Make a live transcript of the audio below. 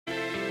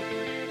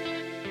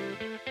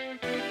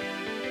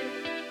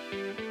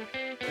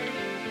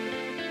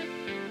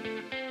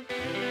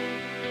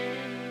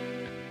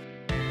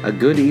A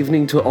good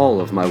evening to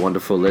all of my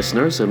wonderful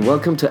listeners, and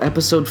welcome to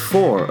episode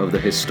 4 of the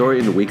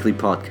Historyan Weekly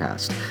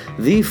podcast,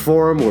 the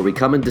forum where we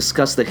come and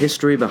discuss the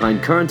history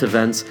behind current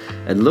events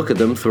and look at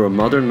them through a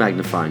modern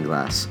magnifying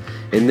glass.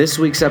 In this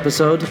week's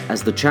episode,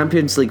 as the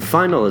Champions League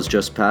final has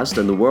just passed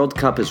and the World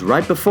Cup is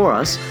right before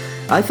us,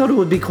 I thought it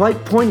would be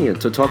quite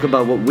poignant to talk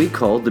about what we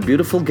call the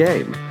beautiful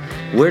game.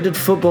 Where did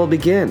football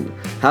begin?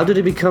 How did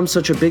it become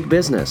such a big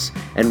business?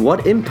 And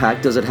what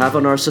impact does it have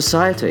on our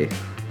society?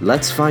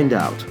 Let's find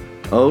out.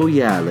 Oh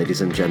yeah, ladies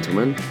and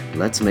gentlemen,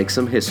 let's make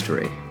some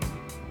history.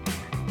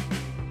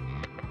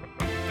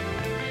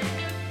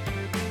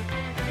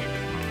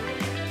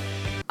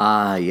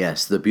 Ah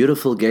yes, the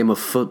beautiful game of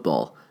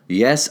football.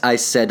 Yes, I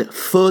said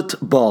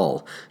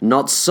football,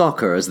 not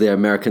soccer as the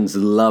Americans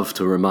love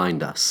to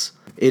remind us.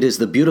 It is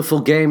the beautiful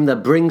game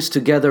that brings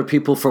together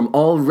people from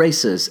all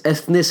races,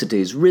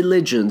 ethnicities,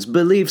 religions,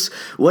 beliefs,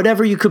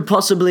 whatever you could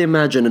possibly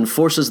imagine, and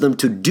forces them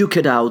to duke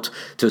it out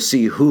to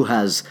see who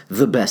has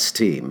the best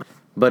team.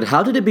 But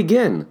how did it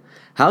begin?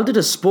 How did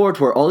a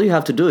sport where all you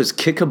have to do is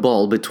kick a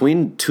ball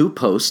between two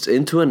posts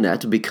into a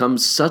net become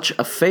such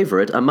a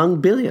favorite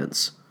among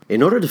billions?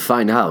 In order to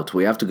find out,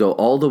 we have to go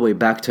all the way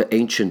back to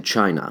ancient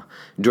China,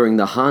 during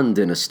the Han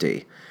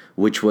Dynasty,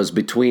 which was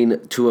between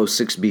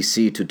 206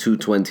 BC to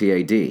 220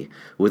 AD,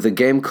 with a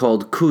game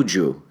called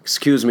Cuju.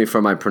 Excuse me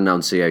for my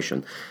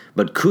pronunciation,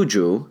 but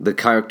Cuju, the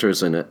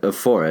characters in it,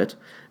 for it,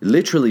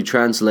 literally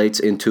translates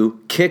into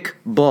kick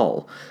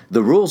ball.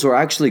 The rules were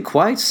actually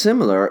quite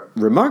similar,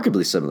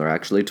 remarkably similar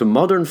actually, to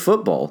modern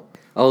football,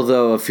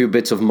 although a few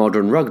bits of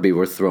modern rugby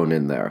were thrown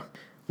in there.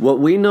 What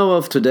we know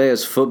of today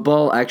as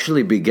football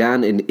actually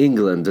began in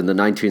England in the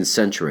 19th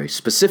century,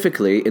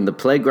 specifically in the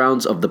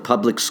playgrounds of the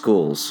public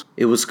schools.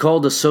 It was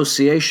called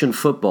association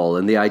football,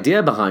 and the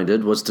idea behind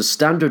it was to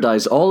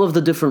standardize all of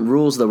the different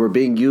rules that were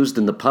being used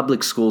in the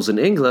public schools in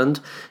England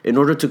in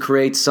order to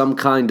create some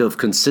kind of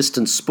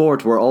consistent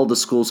sport where all the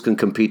schools can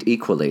compete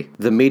equally.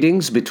 The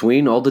meetings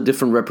between all the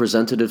different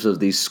representatives of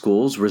these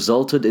schools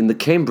resulted in the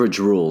Cambridge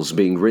Rules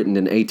being written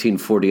in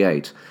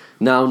 1848.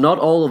 Now, not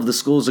all of the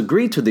schools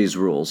agreed to these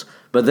rules,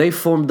 but they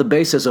formed the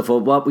basis of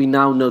what we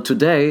now know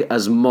today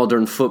as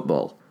modern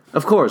football.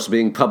 Of course,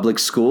 being public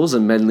schools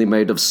and mainly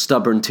made of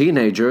stubborn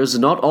teenagers,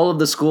 not all of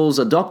the schools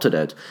adopted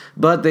it,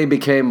 but they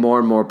became more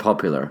and more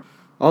popular.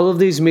 All of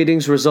these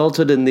meetings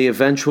resulted in the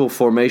eventual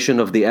formation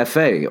of the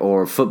FA,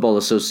 or Football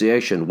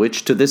Association,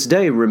 which to this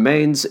day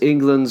remains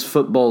England's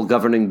football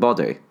governing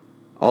body.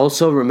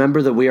 Also,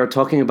 remember that we are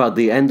talking about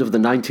the end of the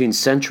 19th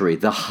century,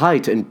 the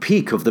height and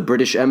peak of the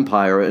British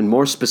Empire, and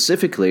more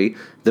specifically,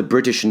 the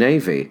British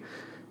Navy.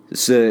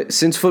 So,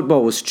 since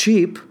football was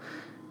cheap,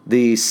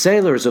 the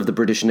sailors of the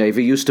British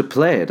Navy used to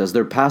play it as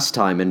their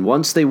pastime, and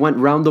once they went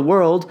round the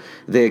world,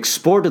 they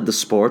exported the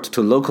sport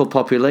to local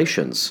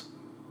populations,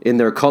 in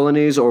their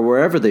colonies or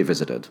wherever they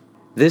visited.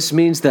 This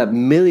means that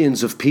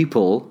millions of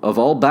people of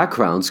all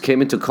backgrounds came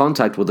into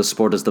contact with the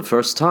sport as the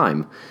first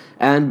time,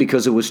 and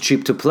because it was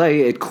cheap to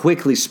play, it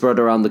quickly spread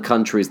around the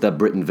countries that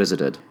Britain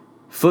visited.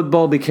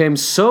 Football became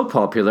so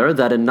popular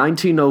that in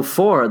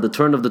 1904, at the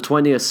turn of the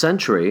 20th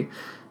century,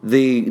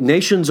 the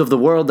nations of the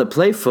world that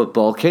play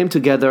football came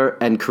together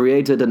and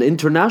created an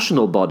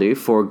international body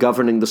for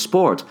governing the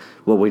sport,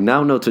 what we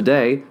now know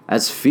today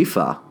as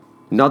FIFA.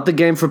 Not the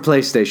game for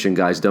PlayStation,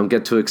 guys, don't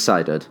get too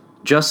excited.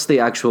 Just the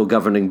actual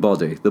governing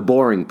body, the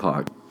boring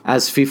part.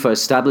 As FIFA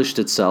established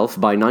itself,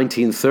 by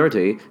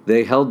 1930,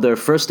 they held their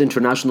first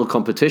international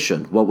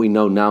competition, what we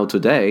know now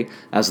today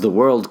as the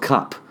World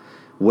Cup,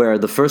 where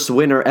the first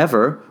winner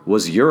ever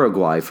was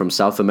Uruguay from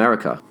South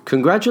America.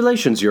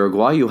 Congratulations,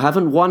 Uruguay, you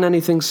haven't won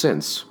anything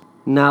since.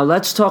 Now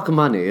let's talk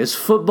money. Is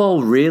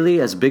football really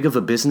as big of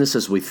a business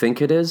as we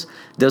think it is?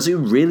 Does it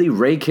really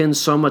rake in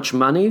so much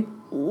money?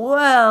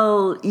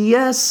 Well,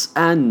 yes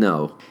and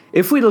no.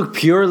 If we look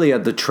purely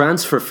at the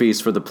transfer fees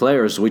for the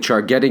players, which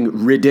are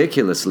getting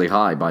ridiculously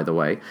high, by the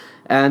way,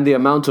 and the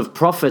amount of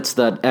profits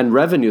and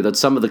revenue that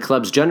some of the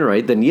clubs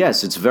generate, then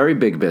yes, it's very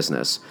big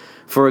business.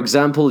 For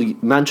example,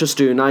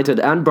 Manchester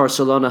United and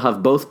Barcelona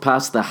have both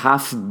passed the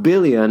 €500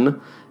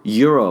 million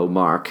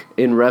mark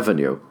in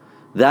revenue.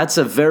 That's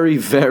a very,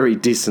 very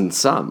decent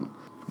sum.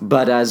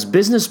 But as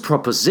business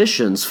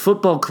propositions,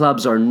 football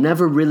clubs are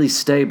never really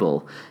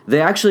stable.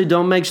 They actually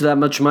don't make that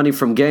much money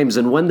from games,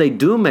 and when they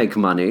do make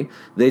money,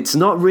 it's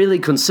not really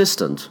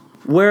consistent.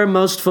 Where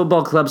most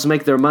football clubs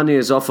make their money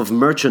is off of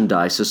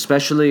merchandise,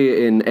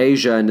 especially in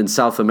Asia and in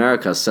South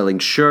America, selling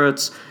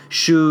shirts,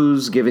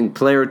 shoes, giving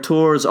player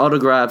tours,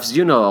 autographs,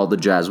 you know all the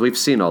jazz, we've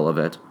seen all of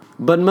it.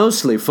 But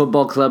mostly,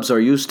 football clubs are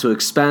used to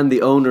expand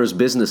the owner's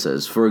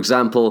businesses. For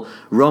example,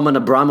 Roman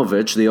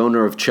Abramovich, the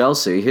owner of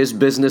Chelsea, his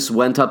business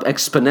went up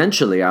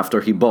exponentially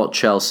after he bought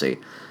Chelsea.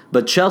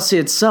 But Chelsea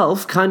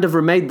itself kind of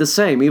remained the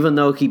same, even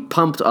though he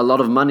pumped a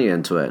lot of money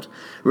into it.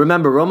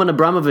 Remember, Roman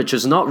Abramovich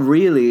is not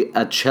really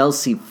a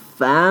Chelsea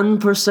fan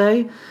per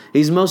se.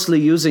 He's mostly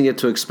using it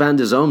to expand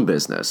his own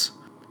business.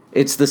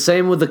 It's the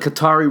same with the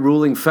Qatari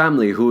ruling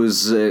family, who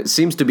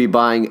seems to be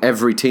buying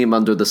every team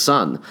under the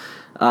sun.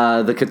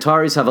 The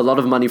Qataris have a lot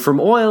of money from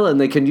oil, and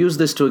they can use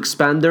this to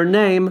expand their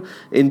name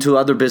into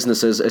other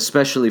businesses,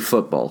 especially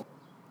football.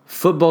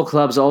 Football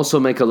clubs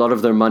also make a lot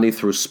of their money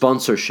through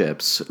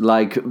sponsorships,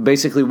 like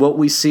basically what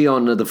we see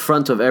on the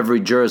front of every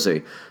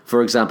jersey.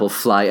 For example,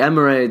 Fly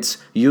Emirates,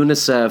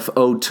 UNICEF,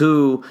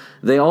 O2,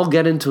 they all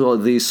get into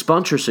these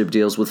sponsorship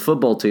deals with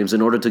football teams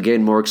in order to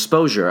gain more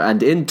exposure,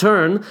 and in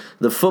turn,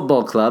 the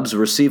football clubs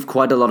receive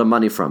quite a lot of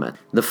money from it.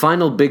 The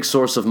final big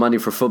source of money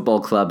for football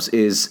clubs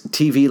is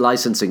TV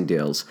licensing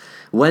deals.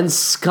 When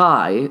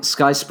Sky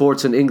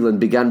Sports in England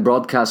began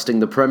broadcasting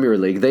the Premier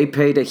League, they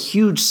paid a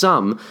huge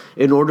sum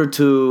in order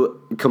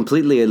to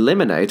completely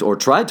eliminate, or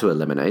try to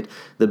eliminate,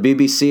 the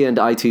BBC and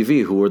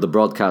ITV, who were the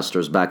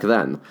broadcasters back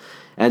then.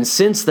 And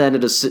since then,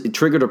 it has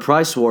triggered a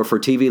price war for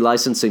TV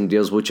licensing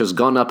deals, which has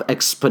gone up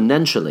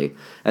exponentially.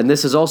 And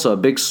this is also a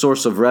big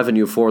source of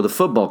revenue for the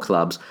football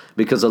clubs,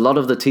 because a lot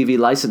of the TV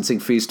licensing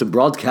fees to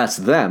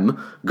broadcast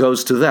them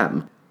goes to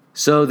them.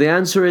 So the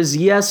answer is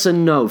yes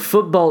and no.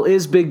 Football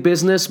is big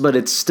business, but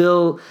it's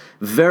still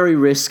very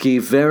risky,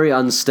 very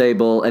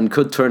unstable, and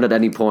could turn at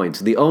any point.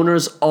 The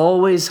owners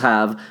always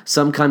have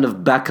some kind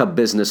of backup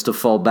business to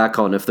fall back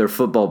on if their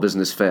football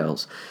business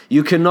fails.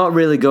 You cannot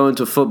really go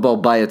into football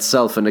by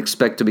itself and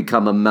expect to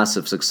become a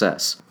massive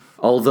success.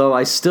 Although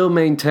I still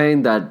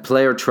maintain that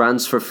player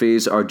transfer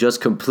fees are just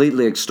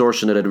completely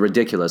extortionate and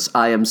ridiculous.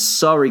 I am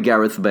sorry,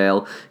 Gareth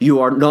Bale, you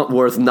are not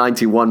worth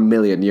 91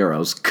 million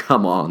euros.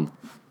 Come on.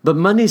 But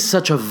money's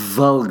such a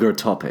vulgar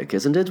topic,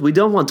 isn't it? We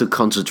don't want to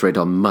concentrate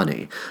on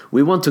money.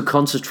 We want to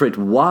concentrate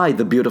why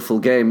the beautiful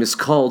game is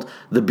called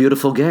the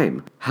beautiful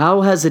game.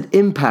 How has it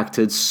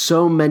impacted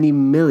so many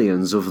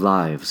millions of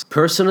lives?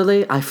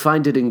 Personally, I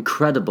find it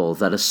incredible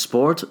that a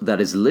sport that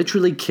is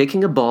literally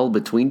kicking a ball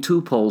between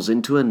two poles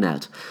into a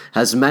net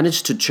has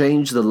managed to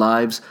change the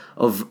lives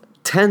of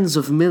tens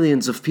of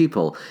millions of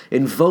people,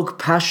 invoke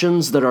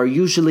passions that are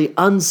usually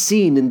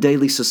unseen in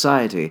daily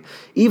society,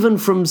 even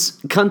from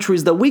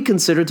countries that we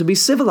consider to be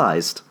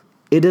civilized.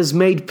 It has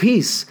made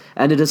peace,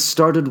 and it has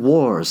started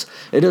wars.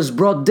 It has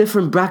brought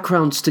different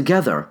backgrounds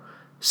together.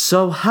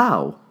 So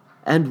how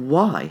and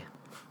why?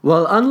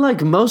 Well,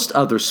 unlike most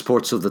other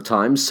sports of the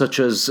time, such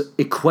as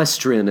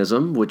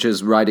equestrianism, which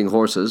is riding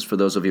horses, for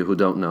those of you who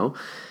don't know,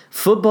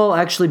 football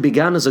actually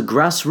began as a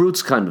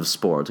grassroots kind of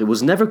sport. It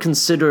was never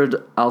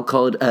considered, I'll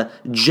call it, a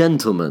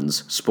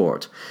gentleman's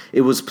sport.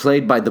 It was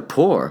played by the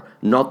poor,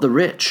 not the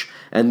rich,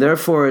 and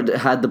therefore it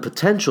had the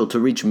potential to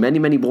reach many,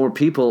 many more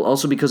people,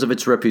 also because of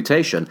its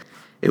reputation.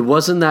 It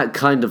wasn't that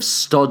kind of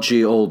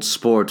stodgy old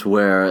sport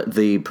where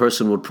the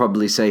person would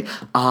probably say,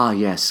 "Ah,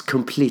 yes,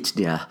 complete,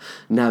 dear.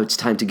 Now it's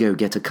time to go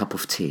get a cup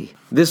of tea."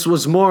 This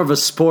was more of a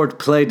sport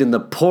played in the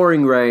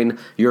pouring rain,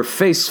 your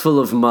face full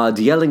of mud,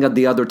 yelling at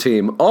the other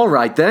team, "All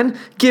right then,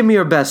 give me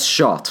your best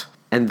shot."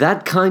 And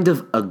that kind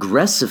of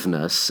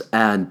aggressiveness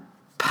and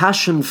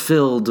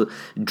passion-filled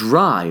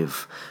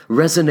drive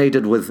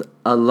resonated with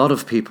a lot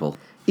of people.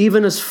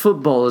 Even as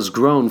football has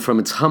grown from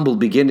its humble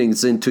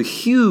beginnings into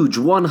huge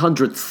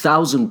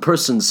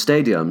 100,000-person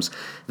stadiums,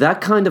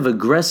 that kind of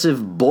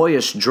aggressive,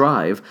 boyish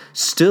drive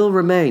still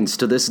remains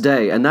to this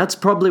day, and that's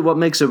probably what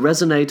makes it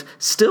resonate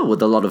still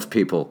with a lot of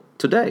people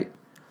today.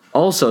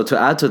 Also, to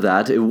add to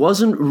that, it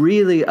wasn't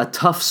really a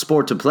tough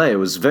sport to play. It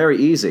was very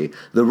easy.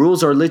 The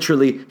rules are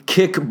literally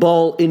kick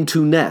ball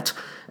into net,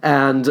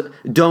 and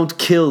don't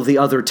kill the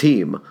other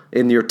team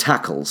in your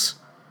tackles.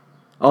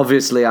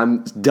 Obviously,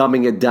 I'm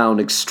dumbing it down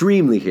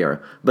extremely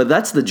here, but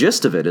that's the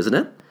gist of it, isn't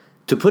it?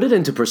 To put it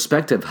into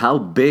perspective how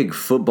big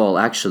football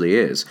actually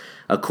is,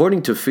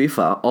 according to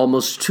FIFA,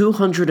 almost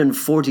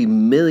 240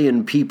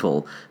 million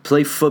people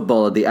play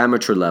football at the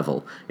amateur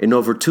level in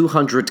over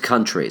 200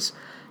 countries.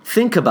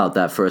 Think about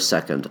that for a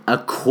second.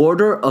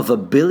 250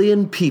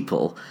 million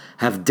people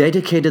have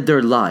dedicated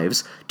their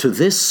lives to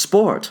this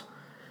sport.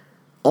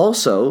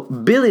 Also,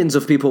 billions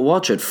of people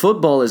watch it.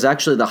 Football is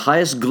actually the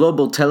highest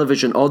global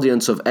television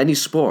audience of any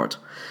sport.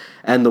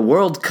 And the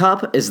World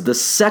Cup is the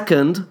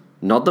second,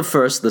 not the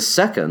first, the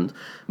second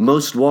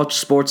most watched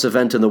sports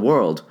event in the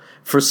world.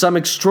 For some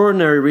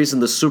extraordinary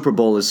reason, the Super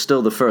Bowl is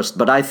still the first,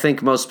 but I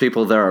think most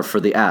people there are for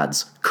the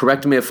ads.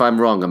 Correct me if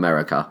I'm wrong,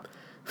 America.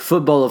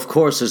 Football, of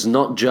course, is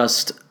not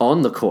just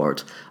on the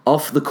court.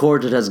 Off the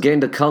court, it has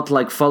gained a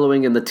cult-like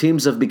following, and the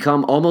teams have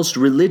become almost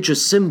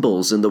religious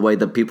symbols in the way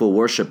that people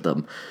worship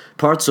them.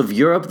 Parts of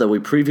Europe that we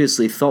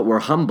previously thought were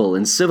humble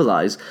and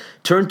civilized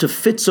turned to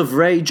fits of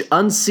rage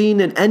unseen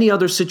in any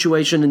other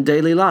situation in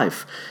daily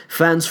life.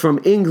 Fans from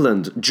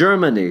England,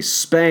 Germany,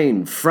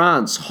 Spain,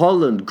 France,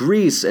 Holland,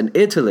 Greece, and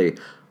Italy,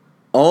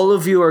 all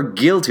of you are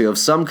guilty of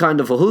some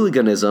kind of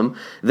hooliganism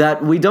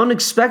that we don't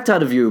expect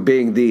out of you,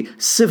 being the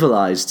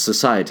civilized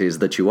societies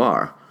that you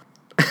are.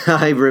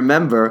 I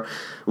remember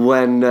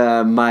when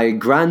my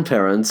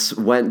grandparents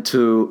went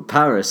to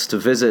Paris to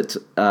visit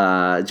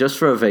just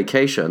for a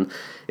vacation.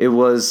 It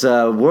was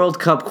a World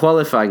Cup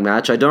qualifying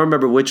match. I don't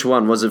remember which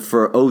one. Was it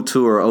for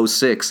 02 or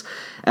 06?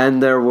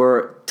 And there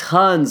were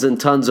tons and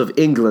tons of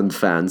England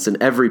fans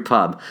in every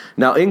pub.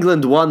 Now,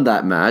 England won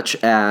that match,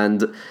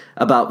 and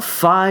about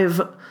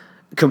five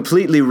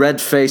completely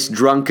red-faced,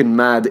 drunken,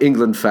 mad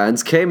England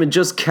fans came and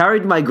just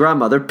carried my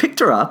grandmother, picked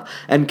her up,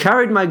 and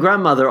carried my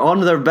grandmother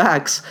on their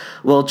backs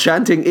while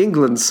chanting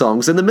England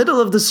songs in the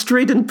middle of the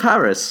street in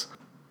Paris.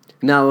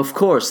 Now, of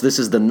course, this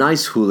is the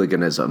nice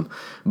hooliganism,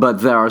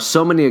 but there are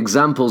so many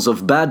examples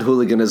of bad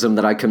hooliganism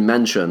that I can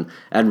mention,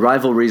 and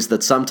rivalries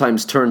that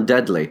sometimes turn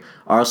deadly.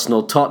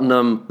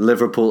 Arsenal-Tottenham,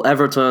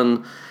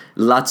 Liverpool-Everton,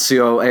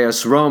 Lazio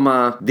AS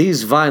Roma.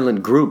 These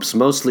violent groups,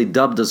 mostly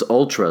dubbed as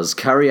ultras,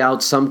 carry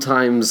out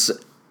sometimes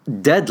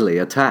deadly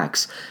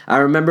attacks. I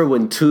remember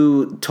when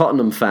 2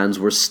 Tottenham fans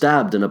were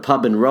stabbed in a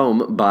pub in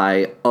Rome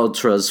by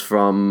ultras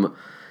from,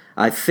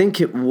 I think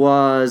it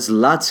was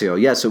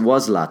Lazio. Yes, it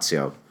was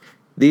Lazio.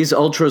 These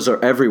ultras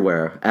are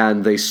everywhere,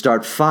 and they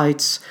start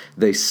fights,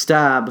 they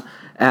stab,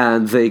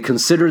 and they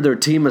consider their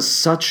team as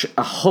such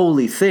a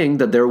holy thing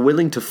that they're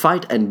willing to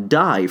fight and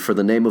die for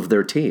the name of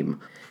their team.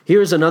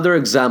 Here's another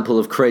example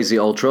of crazy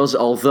ultras,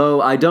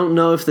 although I don't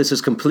know if this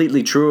is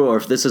completely true or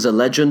if this is a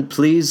legend.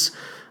 Please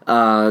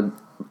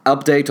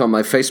update on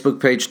my Facebook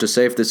page to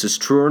say if this is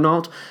true or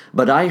not.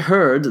 But I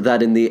heard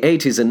that in the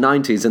 80s and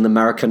 90s in the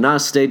Maracanã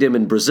Stadium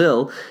in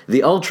Brazil,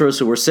 the ultras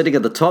who were sitting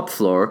at the top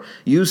floor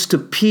used to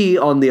pee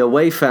on the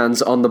away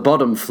fans on the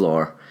bottom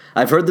floor.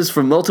 I've heard this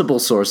from multiple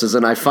sources,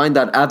 and I find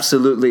that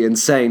absolutely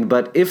insane.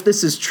 But if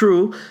this is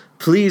true,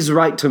 please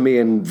write to me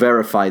and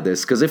verify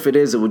this, because if it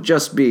is, it would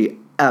just be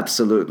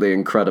absolutely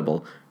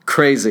incredible.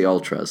 Crazy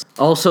ultras.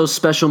 Also,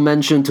 special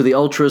mention to the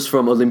ultras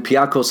from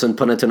Olympiakos and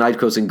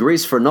Panathinaikos in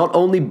Greece for not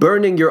only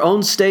burning your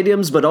own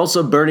stadiums, but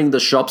also burning the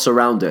shops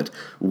around it.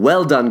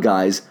 Well done,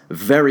 guys.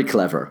 Very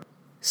clever.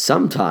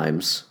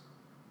 Sometimes,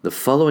 the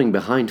following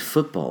behind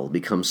football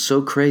becomes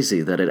so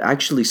crazy that it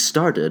actually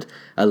started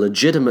a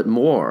legitimate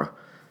war.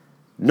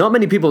 Not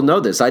many people know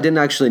this. I didn't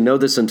actually know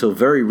this until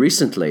very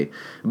recently.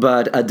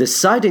 But a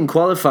deciding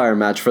qualifier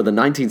match for the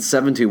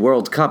 1970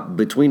 World Cup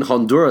between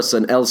Honduras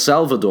and El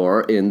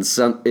Salvador in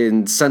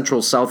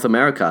Central South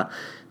America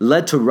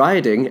led to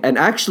rioting and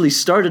actually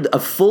started a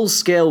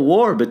full-scale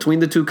war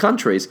between the two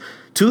countries.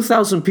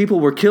 2,000 people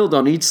were killed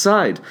on each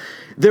side.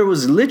 There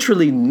was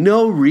literally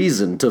no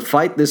reason to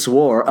fight this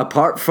war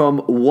apart from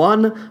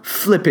one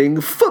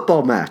flipping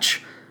football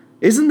match.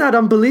 Isn't that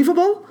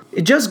unbelievable?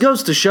 It just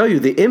goes to show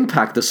you the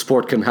impact the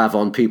sport can have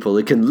on people.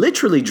 It can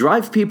literally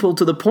drive people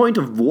to the point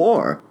of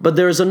war. But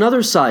there is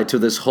another side to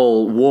this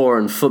whole war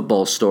and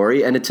football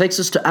story, and it takes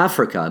us to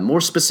Africa, more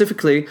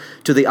specifically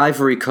to the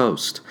Ivory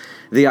Coast.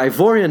 The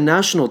Ivorian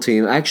national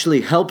team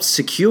actually helped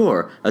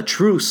secure a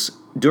truce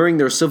during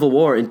their civil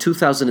war in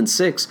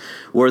 2006,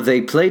 where they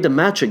played a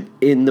match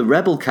in the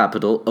rebel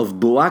capital of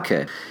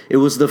Bouaké. It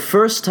was the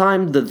first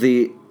time that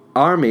the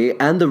army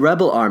and the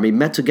rebel army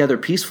met together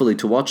peacefully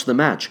to watch the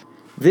match.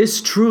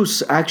 This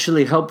truce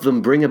actually helped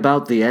them bring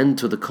about the end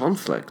to the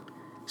conflict.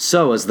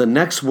 So, as the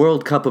next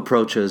World Cup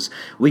approaches,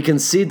 we can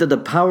see that the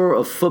power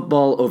of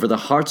football over the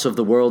hearts of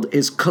the world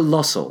is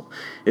colossal.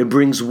 It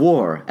brings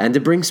war and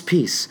it brings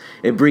peace.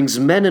 It brings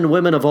men and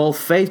women of all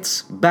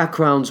faiths,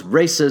 backgrounds,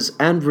 races,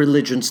 and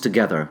religions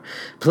together.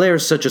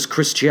 Players such as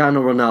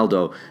Cristiano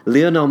Ronaldo,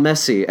 Lionel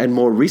Messi, and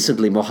more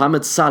recently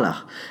Mohamed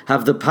Salah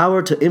have the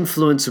power to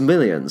influence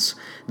millions.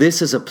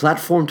 This is a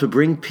platform to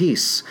bring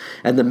peace.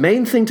 And the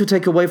main thing to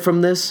take away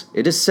from this,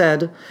 it is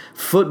said,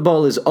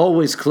 football is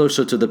always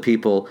closer to the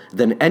people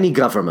than any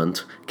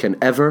government can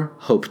ever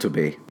hope to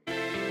be.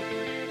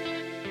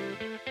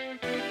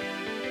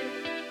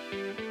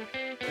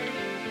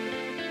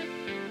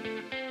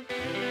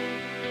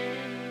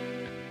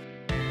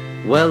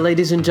 Well,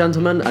 ladies and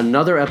gentlemen,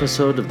 another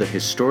episode of the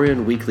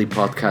Historyan Weekly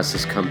podcast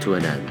has come to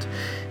an end.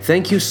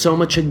 Thank you so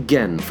much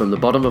again from the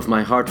bottom of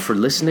my heart for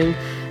listening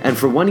and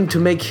for wanting to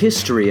make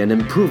history and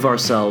improve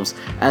ourselves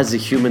as a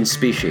human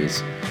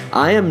species.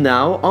 I am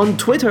now on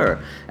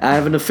Twitter. I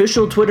have an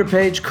official Twitter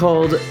page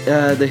called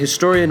the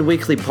Historyan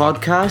Weekly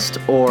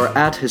Podcast, or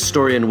at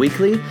Historyan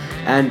Weekly,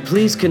 and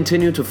please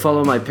continue to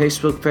follow my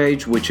Facebook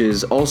page, which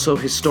is also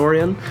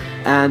Historyan,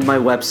 and my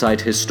website,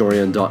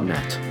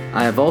 historyan.net.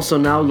 I have also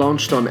now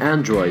launched on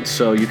Android,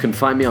 so you can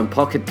find me on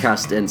Pocket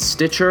Cast and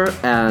Stitcher,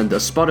 and a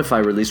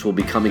Spotify release will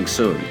be coming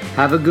soon.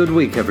 Have a good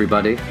week,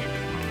 everybody.